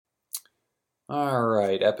All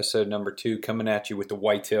right, episode number 2 coming at you with the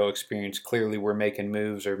whitetail experience. Clearly, we're making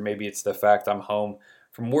moves, or maybe it's the fact I'm home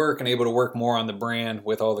from work and able to work more on the brand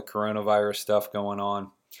with all the coronavirus stuff going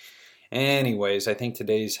on. Anyways, I think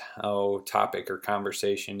today's topic or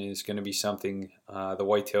conversation is going to be something the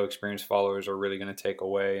whitetail experience followers are really going to take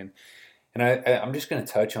away, and I'm just going to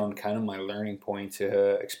touch on kind of my learning points,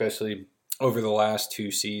 especially over the last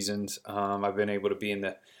 2 seasons. I've been able to be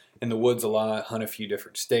in the woods a lot, hunt a few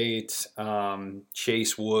different states,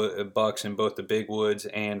 chase bucks in both the big woods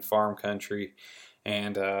and farm country.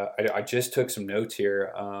 And I just took some notes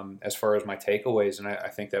here as far as my takeaways, and I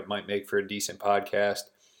think that might make for a decent podcast.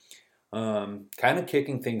 Kind of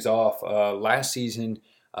kicking things off. Last season,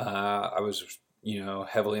 I was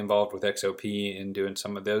heavily involved with XOP and doing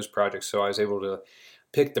some of those projects, so I was able to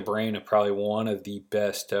pick the brain of probably one of the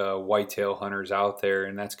best whitetail hunters out there,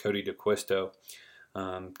 and that's Cody DeQuisto.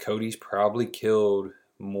 Cody's probably killed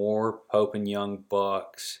more Pope and Young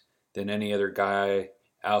bucks than any other guy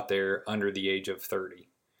out there under the age of 30.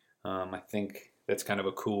 I think that's kind of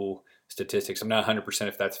a cool statistics. I'm not 100%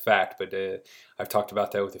 if that's fact, but I've talked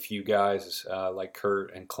about that with a few guys like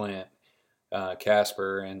Kurt and Clint,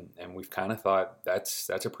 Casper, and we've kind of thought that's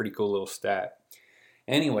a pretty cool little stat.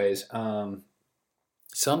 Anyways,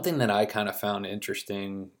 something that I kind of found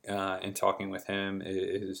interesting in talking with him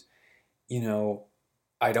is,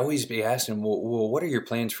 I'd always be asking, well, what are your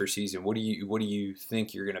plans for season? What do you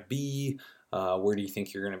think you're going to be? Where do you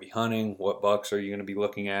think you're going to be hunting? What bucks are you going to be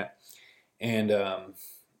looking at? And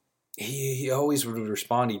he always would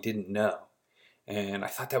respond he didn't know. And I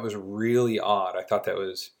thought that was really odd. I thought that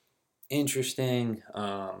was interesting.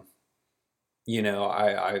 I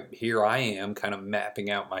here I am kind of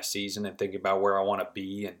mapping out my season and thinking about where I want to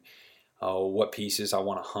be and what pieces I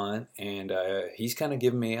want to hunt. And he's kind of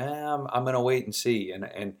giving me, I'm going to wait and see.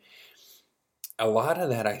 And a lot of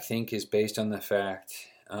that, I think, is based on the fact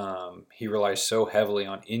he relies so heavily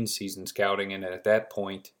on in-season scouting. And at that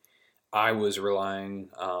point, I was relying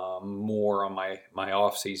more on my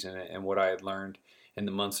off season and what I had learned in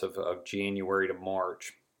the months of January to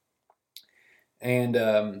March.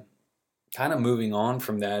 And kind of moving on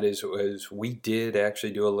from that is we did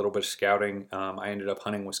actually do a little bit of scouting. I ended up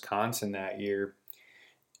hunting Wisconsin that year.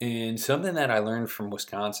 And something that I learned from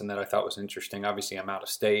Wisconsin that I thought was interesting, obviously I'm out of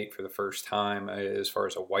state for the first time as far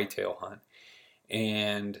as a whitetail hunt.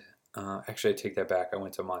 And actually I take that back. I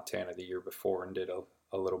went to Montana the year before and did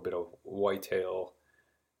a little bit of whitetail,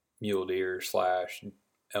 mule deer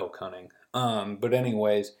 / elk hunting. But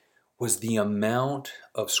anyways, was the amount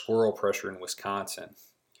of squirrel pressure in Wisconsin.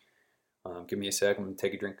 Give me a second, I'm going to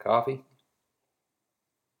take a drink of coffee.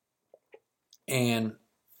 And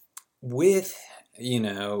with,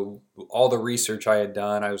 all the research I had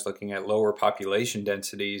done, I was looking at lower population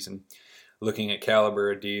densities and looking at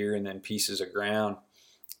caliber of deer and then pieces of ground.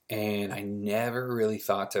 And I never really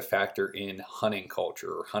thought to factor in hunting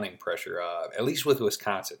culture or hunting pressure, at least with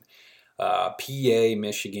Wisconsin. PA,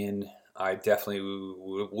 Michigan, I definitely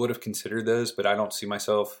would have considered those, but I don't see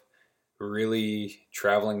myself really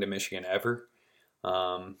traveling to Michigan ever.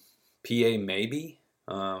 PA maybe,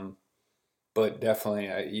 but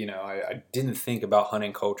definitely, I didn't think about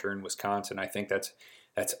hunting culture in Wisconsin. I think that's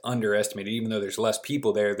underestimated. Even though there's less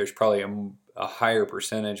people there, there's probably a higher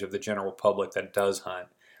percentage of the general public that does hunt.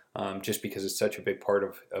 Just because it's such a big part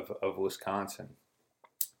of Wisconsin.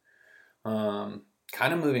 Kind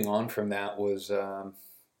of moving on from that was,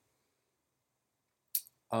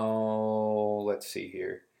 let's see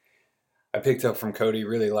here. I picked up from Cody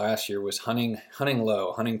really last year was hunting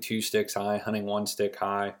low, hunting 2 sticks high, hunting 1 stick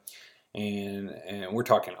high, and we're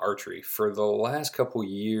talking archery. For the last couple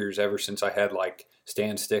years, ever since I had like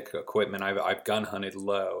stand stick equipment, I've gun hunted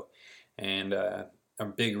low, and a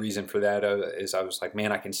big reason for that is I was like,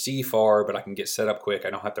 man, I can see far, but I can get set up quick.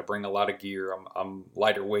 I don't have to bring a lot of gear. I'm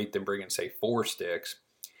lighter weight than bringing, say, 4 sticks.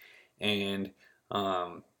 And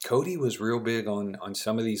Cody was real big on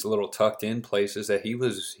some of these little tucked in places that he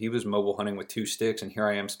was mobile hunting with 2 sticks. And here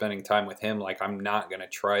I am spending time with him. Like, I'm not going to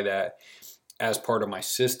try that as part of my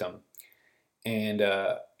system. And,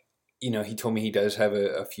 he told me he does have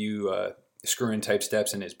a few screw-in type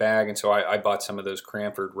steps in his bag. And so I bought some of those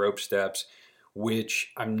Cranford rope steps,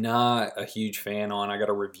 which I'm not a huge fan on. I got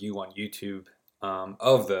a review on YouTube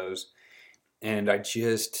of those, and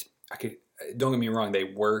don't get me wrong, they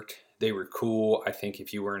worked. They were cool. I think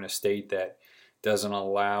if you were in a state that doesn't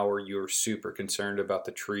allow or you're super concerned about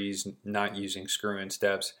the trees not using screw-in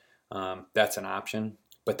steps, that's an option.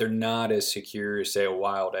 But they're not as secure as, say, a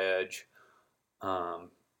Wild Edge. And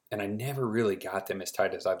I never really got them as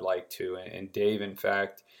tight as I'd like to. And Dave, in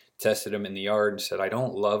fact, tested them in the yard and said, I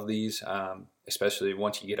don't love these, especially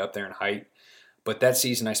once you get up there in height. But that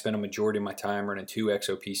season, I spent a majority of my time running 2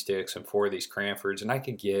 XOP sticks and 4 of these Cranfords, and I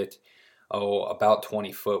could get about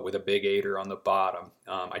 20 foot with a big 8er on the bottom.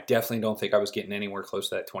 I definitely don't think I was getting anywhere close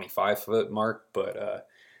to that 25 foot mark, but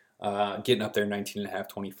getting up there 19 and a half,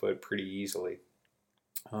 20 foot pretty easily.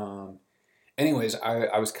 Anyways,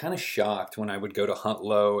 I was kind of shocked when I would go to hunt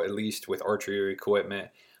low, at least with archery equipment,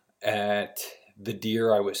 at the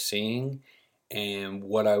deer I was seeing and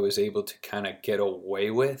what I was able to kind of get away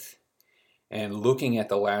with. And looking at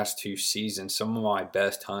the last 2 seasons, some of my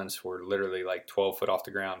best hunts were literally like 12 foot off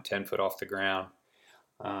the ground, 10 foot off the ground.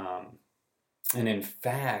 And in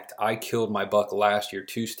fact, I killed my buck last year,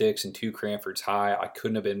 2 sticks and 2 Cranfords high. I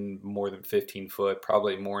couldn't have been more than 15 foot,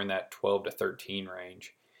 probably more in that 12 to 13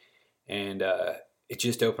 range. And it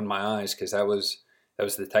just opened my eyes because that was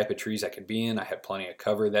the type of trees I could be in. I had plenty of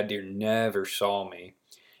cover. That deer never saw me.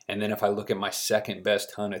 And then if I look at my second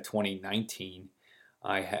best hunt of 2019,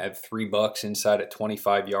 I had 3 bucks inside at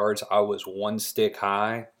 25 yards. I was 1 stick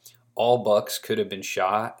high. All bucks could have been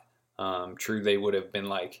shot. True, they would have been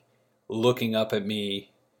like looking up at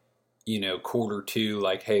me, quarter 2,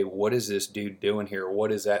 like, hey, what is this dude doing here?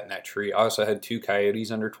 What is that in that tree? I also had 2 coyotes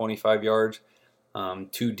under 25 yards,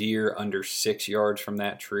 2 deer under 6 yards from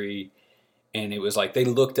that tree. And it was like they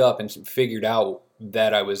looked up and figured out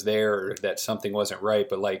that I was there or that something wasn't right.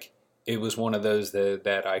 But like it was one of those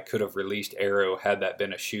that I could have released arrow had that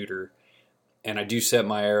been a shooter. And I do set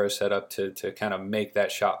my arrow set up to kind of make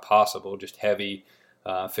that shot possible, just heavy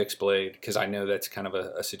fixed blade, because I know that's kind of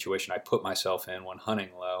a situation I put myself in when hunting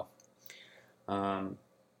low.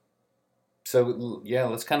 So yeah,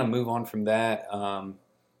 let's kind of move on from that.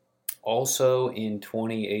 Also in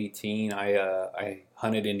 2018, I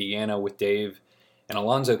hunted Indiana with Dave, and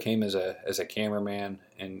Alonzo came as a cameraman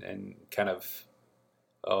and kind of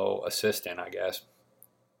assistant, I guess.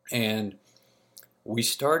 And we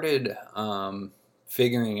started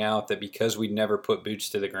figuring out that because we'd never put boots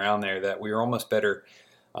to the ground there, that we were almost better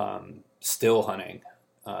still hunting,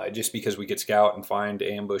 just because we could scout and find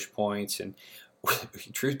ambush points. And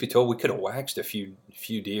truth be told, we could have waxed a few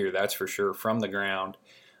deer, that's for sure, from the ground.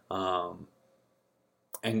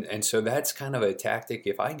 And so that's kind of a tactic.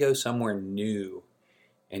 If I go somewhere new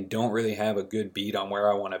and don't really have a good beat on where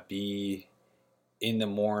I want to be in the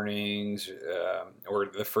mornings or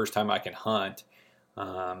the first time I can hunt,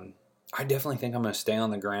 I definitely think I'm going to stay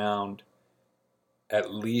on the ground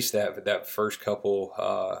at least that first couple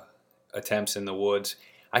attempts in the woods.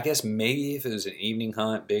 I guess maybe if it was an evening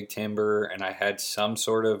hunt, big timber, and I had some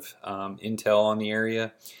sort of intel on the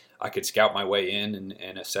area, I could scout my way in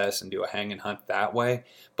and assess and do a hang and hunt that way.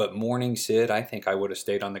 But morning sit, I think I would have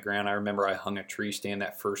stayed on the ground. I remember I hung a tree stand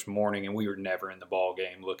that first morning, and we were never in the ball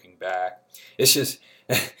game looking back. It's just,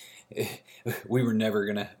 we were never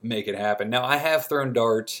going to make it happen. Now, I have thrown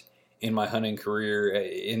darts in my hunting career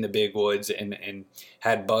in the big woods and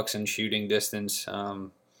had bucks in shooting distance,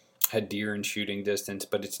 had deer in shooting distance,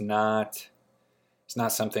 but it's not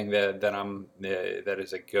something that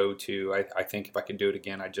is a go-to. I think if I could do it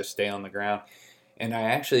again, I'd just stay on the ground. And I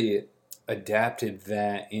actually adapted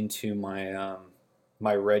that into my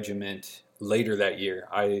my regiment later that year.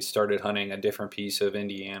 I started hunting a different piece of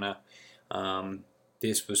Indiana.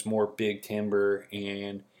 This was more big timber,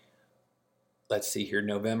 and let's see here,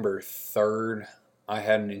 November 3rd, I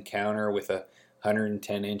had an encounter with a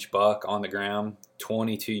 110-inch buck on the ground,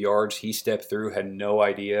 22 yards. He stepped through, had no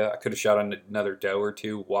idea. I could have shot another doe or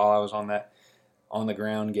two while I was on the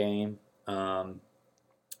ground game. And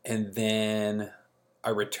then I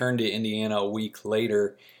returned to Indiana a week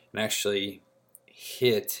later and actually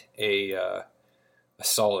hit a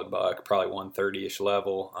solid buck, probably 130-ish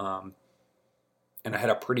level. And I had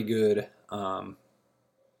a pretty good... it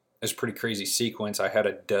was a pretty crazy sequence. I had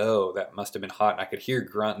a doe that must have been hot, and I could hear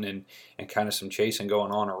grunting and kind of some chasing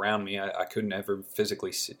going on around me. I couldn't ever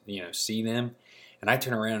physically see them. And I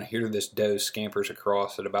turn around and hear this doe scampers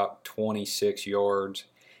across at about 26 yards.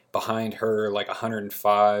 Behind her, like a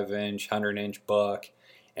 105-inch, 100-inch buck.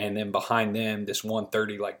 And then behind them, this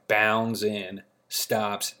 130 like bounds in,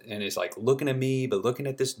 stops, and is like looking at me, but looking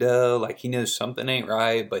at this doe. Like he knows something ain't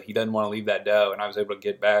right, but he doesn't want to leave that doe. And I was able to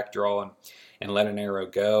get back, draw, and let an arrow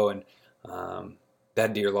go. And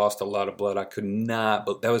that deer lost a lot of blood. I could not,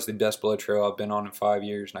 but that was the best blood trail I've been on in 5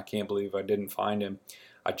 years, and I can't believe I didn't find him.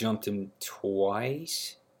 I jumped him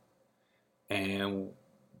twice, and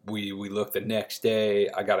we looked the next day.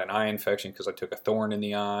 I got an eye infection because I took a thorn in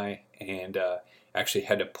the eye, and actually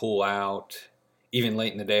had to pull out. Even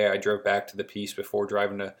late in the day, I drove back to the piece before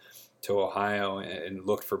driving to Ohio and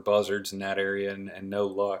looked for buzzards in that area, and no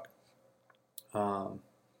luck.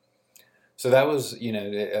 So that was,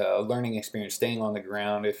 a learning experience, staying on the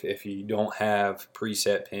ground if you don't have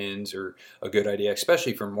preset pins or a good idea,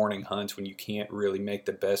 especially for morning hunts when you can't really make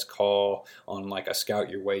the best call on like a scout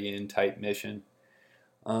your way in type mission.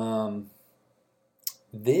 Um,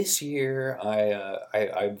 this year,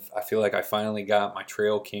 I feel like I finally got my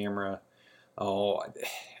trail camera. Oh,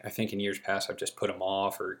 I think in years past I've just put them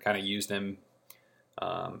off or kind of used them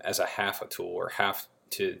as a half a tool or half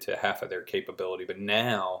to half of their capability. But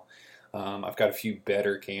now I've got a few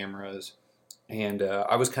better cameras, and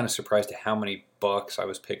I was kind of surprised at how many bucks I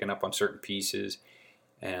was picking up on certain pieces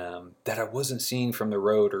that I wasn't seeing from the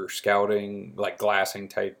road or scouting, like glassing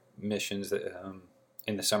type missions that,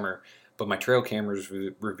 in the summer. But my trail cameras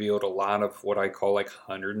revealed a lot of what I call like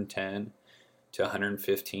 110 to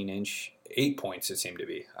 115 inch 8 points. It seemed to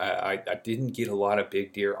be. I didn't get a lot of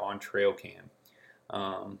big deer on trail cam.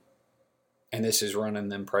 And this is running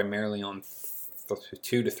them primarily on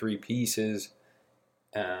 2 to 3 pieces.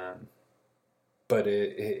 But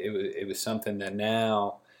it was something that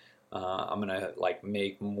now I'm gonna like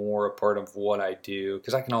make more a part of what I do,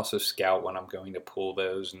 because I can also scout when I'm going to pull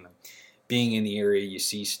those, and being in the area you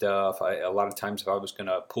see stuff. A lot of times if I was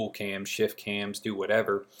gonna pull cams, shift cams, do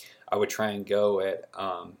whatever, I would try and go at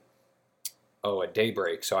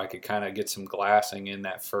daybreak so I could kind of get some glassing in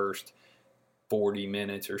that first 40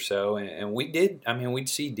 minutes or so, and we did. I mean, we'd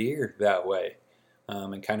see deer that way,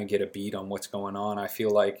 and kind of get a beat on what's going on. I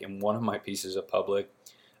feel like in one of my pieces of public,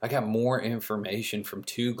 I got more information from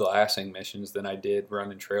 2 glassing missions than I did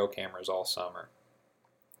running trail cameras all summer.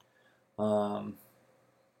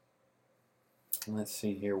 Let's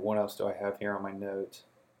see here. What else do I have here on my notes?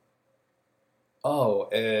 Oh,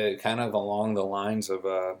 kind of along the lines of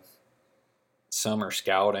summer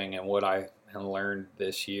scouting and what I learned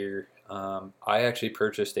this year. I actually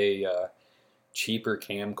purchased a cheaper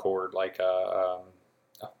camcord, like a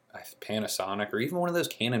Panasonic or even one of those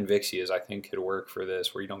Canon Vixias. I think could work for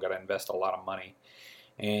this, where you don't got to invest a lot of money.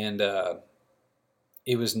 And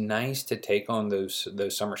it was nice to take on those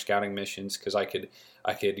summer scouting missions, because I could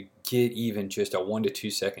get even just a 1 to 2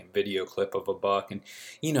 second video clip of a buck, and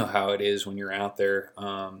you know how it is when you're out there.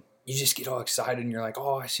 You just get all excited and you're like,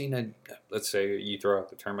 oh, I seen a, let's say you throw out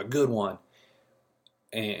the term, a good one.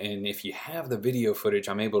 And if you have the video footage,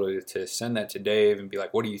 I'm able to send that to Dave and be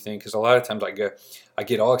like, what do you think? Because a lot of times I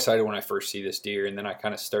get all excited when I first see this deer, and then I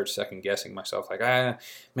kind of start second guessing myself, like,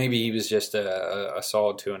 maybe he was just a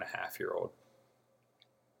solid 2.5-year-old.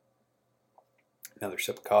 Another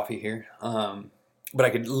sip of coffee here. But I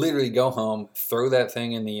could literally go home, throw that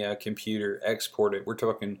thing in the computer, export it. We're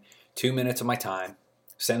talking 2 minutes of my time,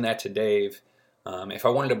 send that to Dave. If I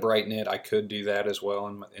wanted to brighten it, I could do that as well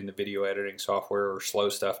in the video editing software, or slow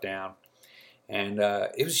stuff down. And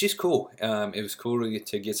it was just cool. It was cool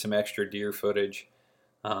to get some extra deer footage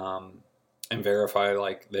and verify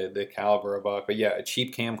like the caliber of buck. But yeah, a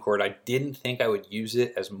cheap camcord. I didn't think I would use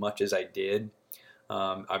it as much as I did.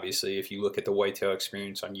 Obviously, if you look at the whitetail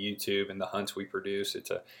experience on YouTube and the hunts we produce, it's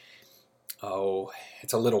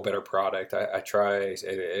a little better product. I try,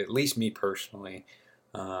 at least me personally.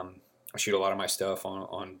 I shoot a lot of my stuff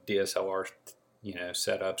on DSLR,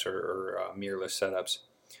 setups or mirrorless setups.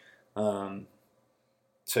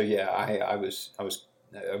 So yeah, I was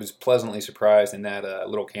pleasantly surprised in that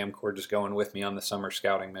little camcorder just going with me on the summer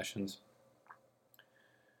scouting missions.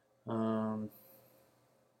 Oh,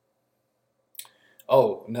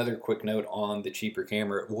 another quick note on the cheaper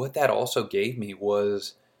camera. What that also gave me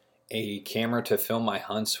was a camera to film my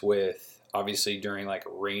hunts with, obviously during like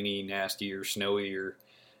rainy, nasty, or snowy or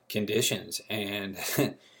conditions, and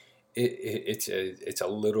it's a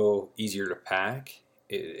little easier to pack.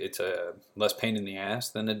 It's a less pain in the ass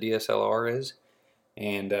than a DSLR is,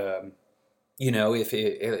 and I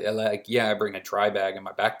bring a dry bag in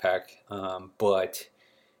my backpack, but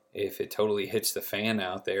if it totally hits the fan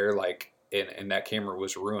out there, like, and that camera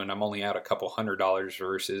was ruined, I'm only out a couple $100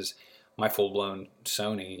 versus my full blown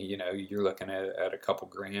Sony. You're looking at a couple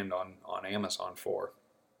grand on Amazon for.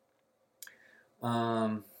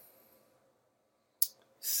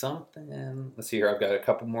 Let's see here. I've got a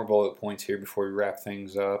couple more bullet points here before we wrap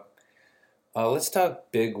things up. Let's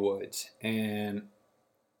talk big woods. And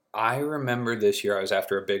I remember this year I was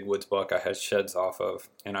after a big woods buck I had sheds off of,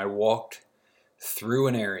 and I walked through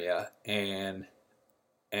an area, and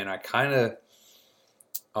I kind of,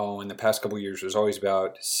 in the past couple of years, it was always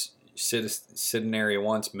about sit in area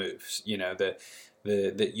once, moves.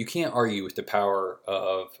 That you can't argue with the power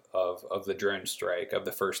of the drone strike, of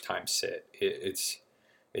the first time sit.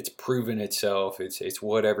 It's proven itself. It's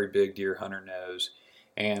what every big deer hunter knows.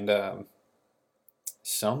 And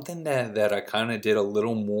Something that I kind of did a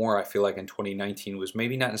little more, I feel like in 2019, was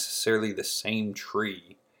maybe not necessarily the same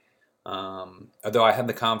tree. Although I have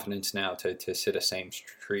the confidence now to sit a same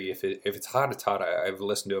tree. If it's hot, it's hot. I've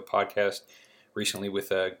listened to a podcast recently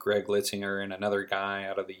with Greg Litzinger and another guy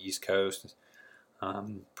out of the East Coast.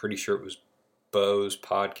 Pretty sure it was Bo's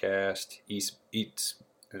podcast, East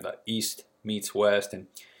Meets West, and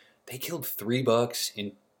they killed 3 bucks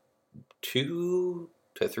in 2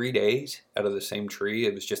 to 3 days out of the same tree.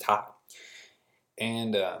 It was just hot.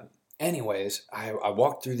 And anyways, I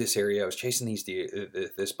walked through this area. I was chasing these deer,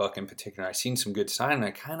 this buck in particular. I seen some good sign, and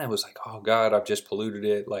I kind of was like, "Oh God, I've just polluted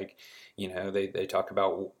it." Like, they talk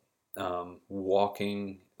about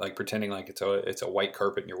walking, like pretending like it's a white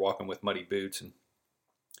carpet and you're walking with muddy boots. And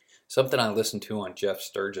something I listened to on Jeff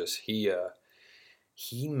Sturgis,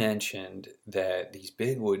 he mentioned that these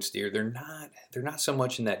big woods deer, they're not so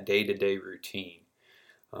much in that day-to-day routine.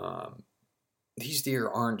 Um, these deer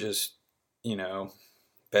aren't just,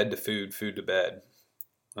 bed to food, food to bed.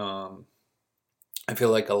 Um, I feel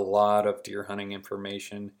like a lot of deer hunting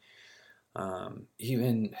information,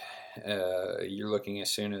 even you're looking as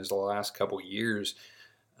soon as the last couple years,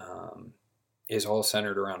 um, is all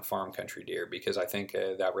centered around farm country deer, because I think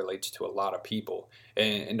that relates to a lot of people.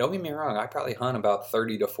 And don't get me wrong, I probably hunt about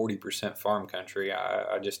 30 to 40% farm country.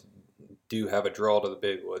 I just do have a draw to the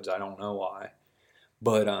big woods. I don't know why.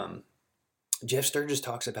 But Jeff Sturgis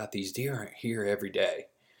talks about these deer aren't here every day.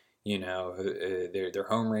 Their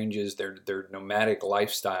home ranges, their nomadic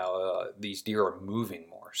lifestyle. These deer are moving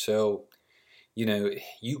more, so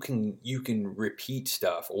you can repeat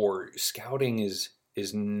stuff. Or scouting is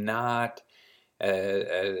not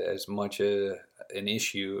as much an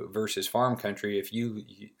issue versus farm country. If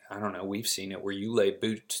I don't know, we've seen it where you lay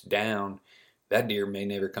boots down, that deer may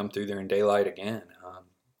never come through there in daylight again,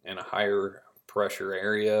 in a higher pressure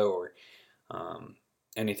area, or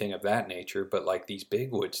anything of that nature. But like these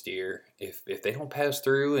big woods deer, if they don't pass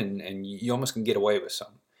through, and you almost can get away with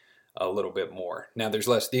some a little bit more. Now there's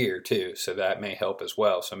less deer too, so that may help as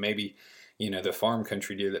well. So maybe, the farm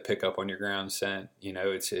country deer that pick up on your ground scent,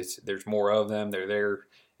 it's there's more of them. They're there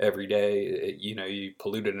every day. You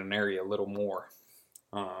polluted an area a little more.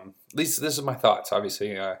 At least this is my thoughts.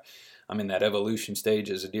 Obviously, I'm in that evolution stage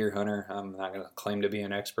as a deer hunter. I'm not going to claim to be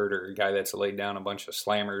an expert or a guy that's laid down a bunch of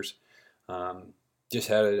slammers. Just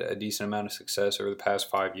had a decent amount of success over the past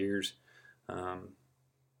 5 years, and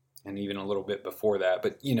even a little bit before that.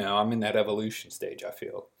 But I'm in that evolution stage. I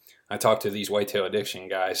feel. I talk to these whitetail addiction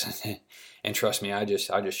guys, and trust me, I just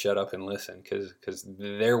shut up and listen, because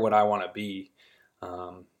they're what I want to be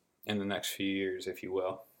in the next few years, if you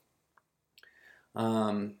will.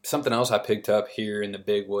 Something else I picked up here in the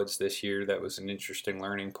big woods this year that was an interesting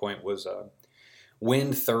learning point was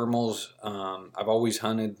wind thermals. I've always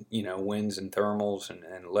hunted, winds and thermals,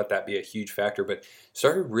 and let that be a huge factor, but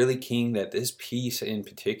started really keying that this piece in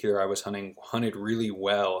particular I was hunted really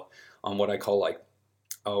well on what I call like,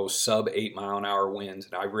 sub 8 mile an hour winds.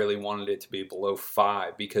 And I really wanted it to be below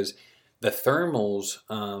 5, because the thermals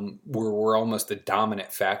were almost the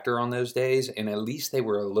dominant factor on those days, and at least they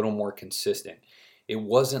were a little more consistent. It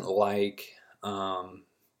wasn't like, when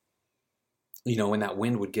that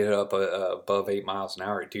wind would get up above 8 miles an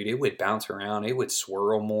hour, dude, it would bounce around, it would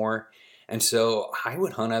swirl more. And so I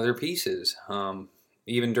would hunt other pieces,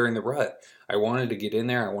 even during the rut. I wanted to get in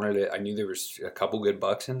there. I knew there was a couple good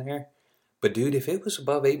bucks in there. But dude, if it was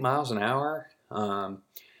above 8 miles an hour,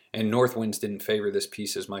 and north winds didn't favor this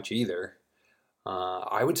piece as much either,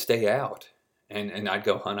 I would stay out, and I'd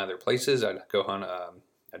go hunt other places. I'd go hunt a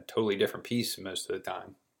totally different piece most of the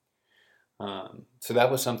time. So that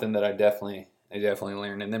was something that I definitely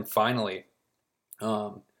learned. And then finally,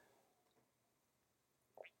 at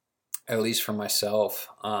least for myself,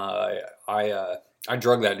 I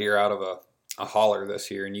drug that deer out of a holler this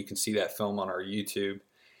year, and you can see that film on our YouTube.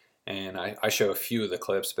 And I show a few of the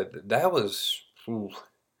clips, but that was,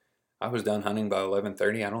 I was done hunting by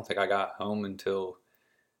 11:30. I don't think I got home until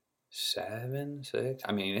 7, 6.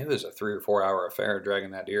 I mean, it was a 3 or 4 hour affair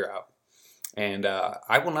dragging that deer out. And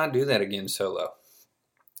I will not do that again solo.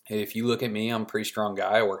 If you look at me, I'm a pretty strong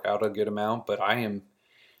guy. I work out a good amount, but I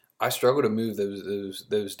struggle to move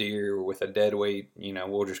those deer with a dead weight.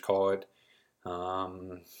 We'll just call it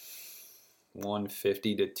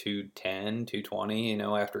 150 to 210, 220,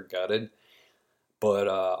 after gutted. But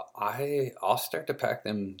I'll start to pack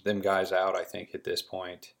them guys out, I think, at this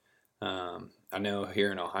point. I know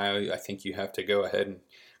here in Ohio, I think you have to go ahead and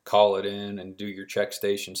call it in and do your check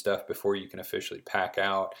station stuff before you can officially pack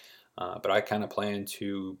out. But I kind of plan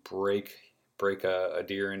to break a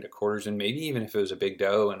deer into quarters, and maybe even if it was a big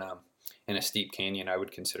doe in a steep canyon, I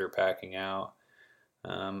would consider packing out.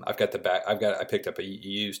 I've got the bag. I picked up a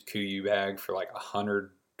used Kuiu bag for like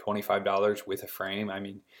 $125 with a frame. I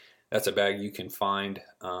mean, that's a bag you can find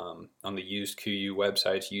on the used Kuiu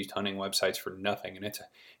websites, used hunting websites for nothing, and it's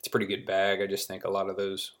a pretty good bag. I just think a lot of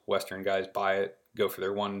those Western guys buy it, go for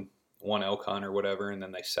their one elk hunt or whatever, and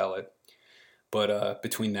then they sell it. But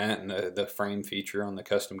between that and the frame feature on the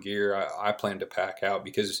custom gear, I plan to pack out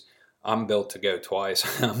because I'm built to go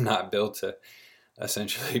twice. I'm not built to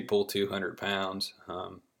essentially pull 200 pounds.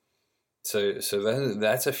 So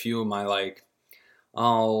that's a few of my like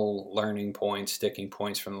all learning points, sticking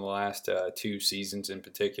points from the last 2 seasons in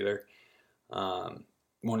particular.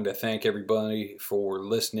 Wanted to thank everybody for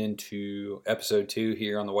listening to episode 2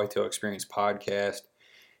 here on the Whitetail Experience podcast,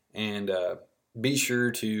 and be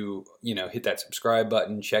sure to hit that subscribe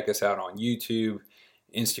button. Check us out on YouTube,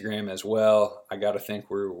 Instagram as well. I got to think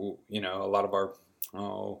we're a lot of our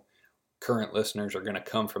current listeners are going to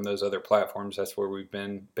come from those other platforms. That's where we've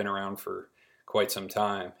been around for quite some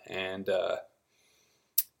time. And as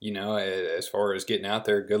far as getting out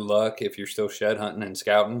there, good luck if you're still shed hunting and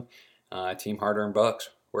scouting. Team Harder and Bucks,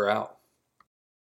 we're out.